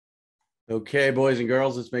Okay, boys and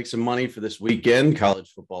girls, let's make some money for this weekend.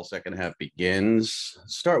 College football second half begins.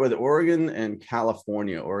 Start with Oregon and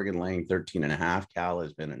California. Oregon laying 13 and a half. Cal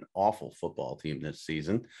has been an awful football team this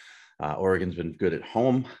season. Oregon's been good at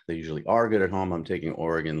home. They usually are good at home. I'm taking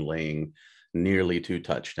Oregon laying nearly 2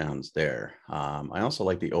 touchdowns there. I also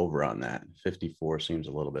like the over on that. 54 seems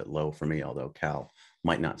a little bit low for me, although Cal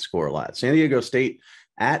might not score a lot. San Diego State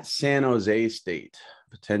at San Jose State.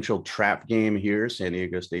 Potential trap game here. San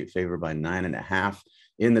Diego State favored by 9.5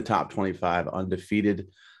 in the top 25, undefeated.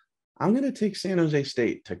 I'm going to take San Jose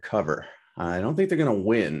State to cover. I don't think they're going to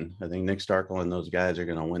win. I think Nick Starkel and those guys are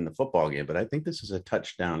going to win the football game, but I think this is a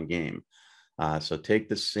touchdown game. So take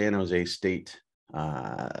the San Jose State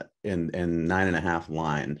in 9.5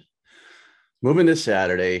 line. Moving to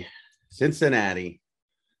Saturday, Cincinnati,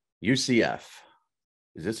 UCF.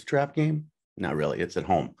 Is this a trap game? Not really. It's at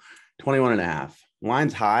home. 21.5.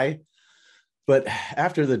 Line's high, but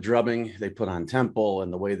after the drubbing they put on Temple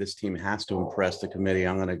and the way this team has to impress the committee,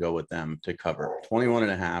 I'm going to go with them to cover.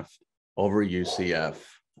 21.5 over UCF.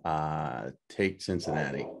 Take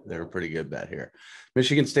Cincinnati. They're a pretty good bet here.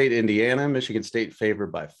 Michigan State, Indiana. Michigan State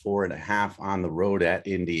favored by 4.5 on the road at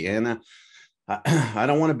Indiana. I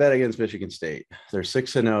don't want to bet against Michigan State. They're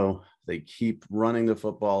 6-0. They keep running the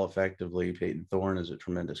football effectively. Peyton Thorne is a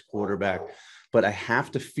tremendous quarterback, but I have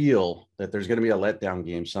to feel that there's going to be a letdown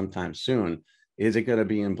game sometime soon. Is it going to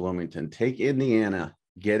be in Bloomington? Take Indiana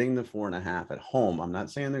getting the 4.5 at home. I'm not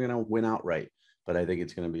saying they're going to win outright, but I think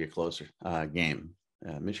it's going to be a closer game.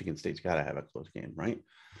 Michigan State's got to have a close game, right?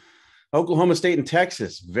 Oklahoma State and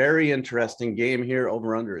Texas, very interesting game here.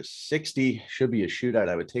 Over under is 60. Should be a shootout.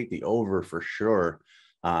 I would take the over for sure.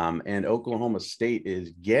 And Oklahoma State is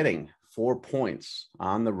getting 4 points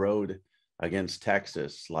on the road against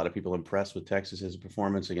Texas. A lot of people impressed with Texas's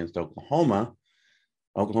performance against Oklahoma.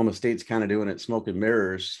 Oklahoma State's kind of doing it smoke and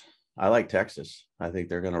mirrors. I like Texas. I think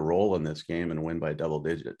they're going to roll in this game and win by double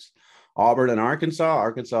digits. Auburn and Arkansas.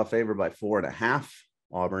 Arkansas favored by 4.5.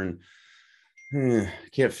 Auburn,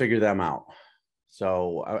 can't figure them out.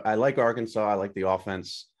 So I like Arkansas. I like the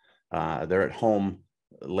offense. They're at home.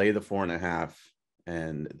 Lay the 4.5,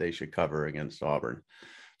 and they should cover against Auburn.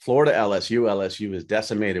 Florida, LSU. LSU is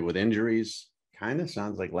decimated with injuries. Kind of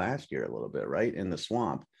sounds like last year a little bit, right? In the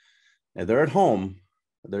swamp. And they're at home.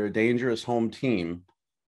 They're a dangerous home team,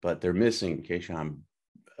 but they're missing Keyshawn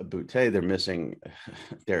Butte. They're missing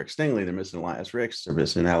Derek Stingley. They're missing Elias Ricks. They're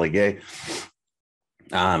missing Ali Gay.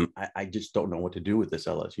 I just don't know what to do with this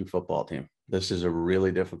LSU football team. This is a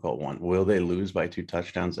really difficult one. Will they lose by 2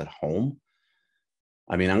 touchdowns at home?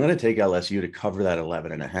 I mean, I'm going to take LSU to cover that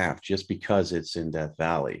 11.5 just because it's in Death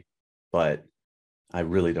Valley, but I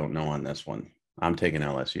really don't know on this one. I'm taking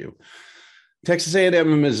LSU. Texas A&M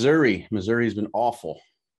and Missouri. Missouri's been awful.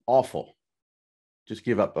 Just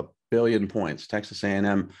give up 1 billion points. Texas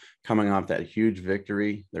A&M coming off that huge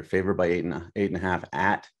victory. They're favored by 8.5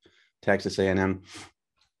 at Texas A&M.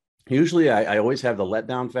 Usually I always have the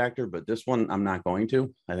letdown factor, but this one I'm not going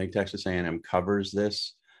to. I think Texas A&M covers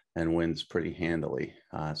this and wins pretty handily.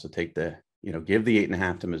 So take give the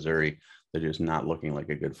 8.5 to Missouri. They're just not looking like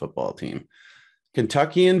a good football team.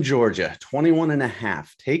 Kentucky and Georgia, 21.5.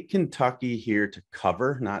 Take Kentucky here to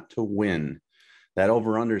cover, not to win. That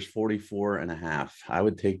over-under is 44.5. I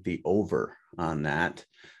would take the over on that.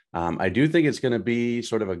 I do think it's going to be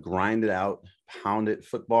sort of a grinded out, pounded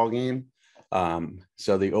football game.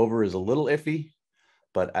 So the over is a little iffy,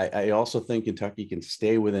 but I also think Kentucky can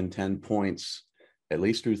stay within 10 points at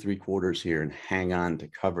least through 3 quarters here and hang on to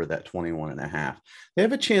cover that 21.5. They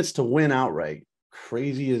have a chance to win outright,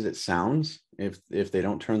 crazy as it sounds, if they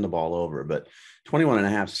don't turn the ball over, but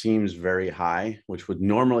 21.5 seems very high, which would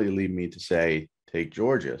normally lead me to say, take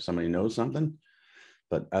Georgia. Somebody knows something,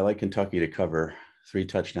 but I like Kentucky to cover 3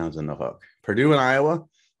 touchdowns in the hook. Purdue and Iowa.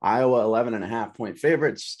 Iowa 11.5 point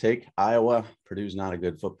favorites. Take Iowa. Purdue's not a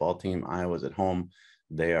good football team. Iowa's at home.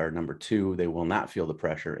 They are number 2. They will not feel the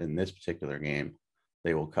pressure in this particular game.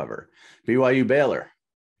 They will cover. BYU Baylor.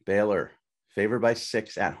 Baylor favored by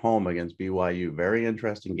 6 at home against BYU. Very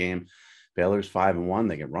interesting game. Baylor's 5-1.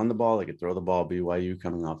 They can run the ball. They can throw the ball. BYU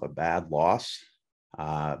coming off a bad loss.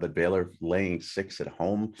 But Baylor laying 6 at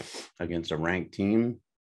home against a ranked team.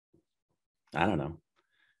 I don't know.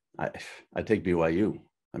 I take BYU.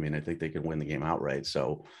 I mean, I think they could win the game outright.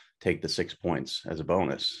 So take the 6 points as a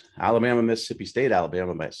bonus. Alabama, Mississippi State,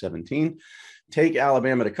 Alabama by 17. Take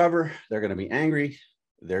Alabama to cover. They're going to be angry.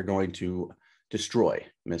 They're going to destroy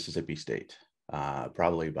Mississippi State,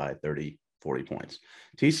 probably by 30, 40 points.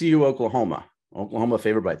 TCU, Oklahoma. Oklahoma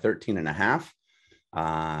favored by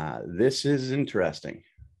 13.5. This is interesting.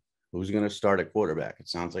 Who's going to start at quarterback? It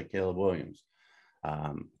sounds like Caleb Williams.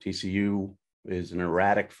 TCU is an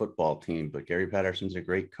erratic football team, but Gary Patterson's a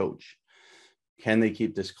great coach. Can they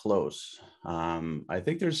keep this close? I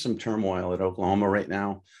think there's some turmoil at Oklahoma right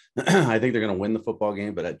now. I think they're going to win the football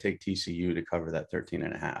game, but I'd take TCU to cover that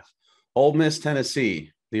 13.5. Ole Miss,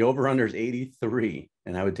 Tennessee, the over-under is 83,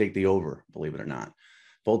 and I would take the over, believe it or not.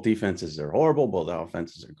 Both defenses are horrible. Both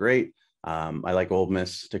offenses are great. I like Ole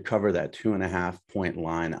Miss to cover that 2.5-point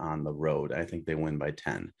line on the road. I think they win by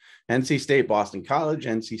 10. NC State, Boston College.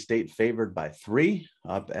 NC State favored by 3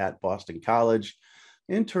 up at Boston College.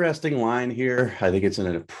 Interesting line here. I think it's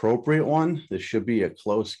an appropriate one. This should be a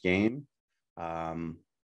close game. NC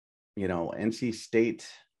State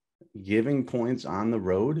giving points on the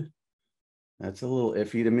road, that's a little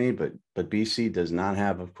iffy to me, but BC does not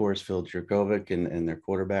have, of course, Phil Jurkovec and their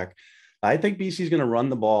quarterback. I think BC is going to run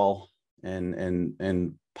the ball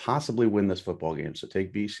and possibly win this football game. So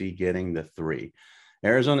take BC getting the 3.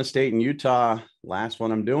 Arizona State and Utah, last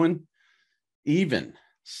one I'm doing.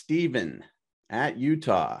 Steven at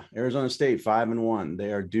Utah. Arizona State 5-1.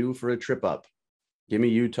 They are due for a trip up. Give me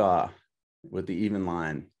Utah with the even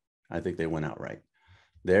line. I think they win outright.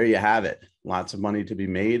 There you have it. Lots of money to be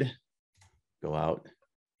made. Go out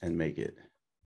and make it.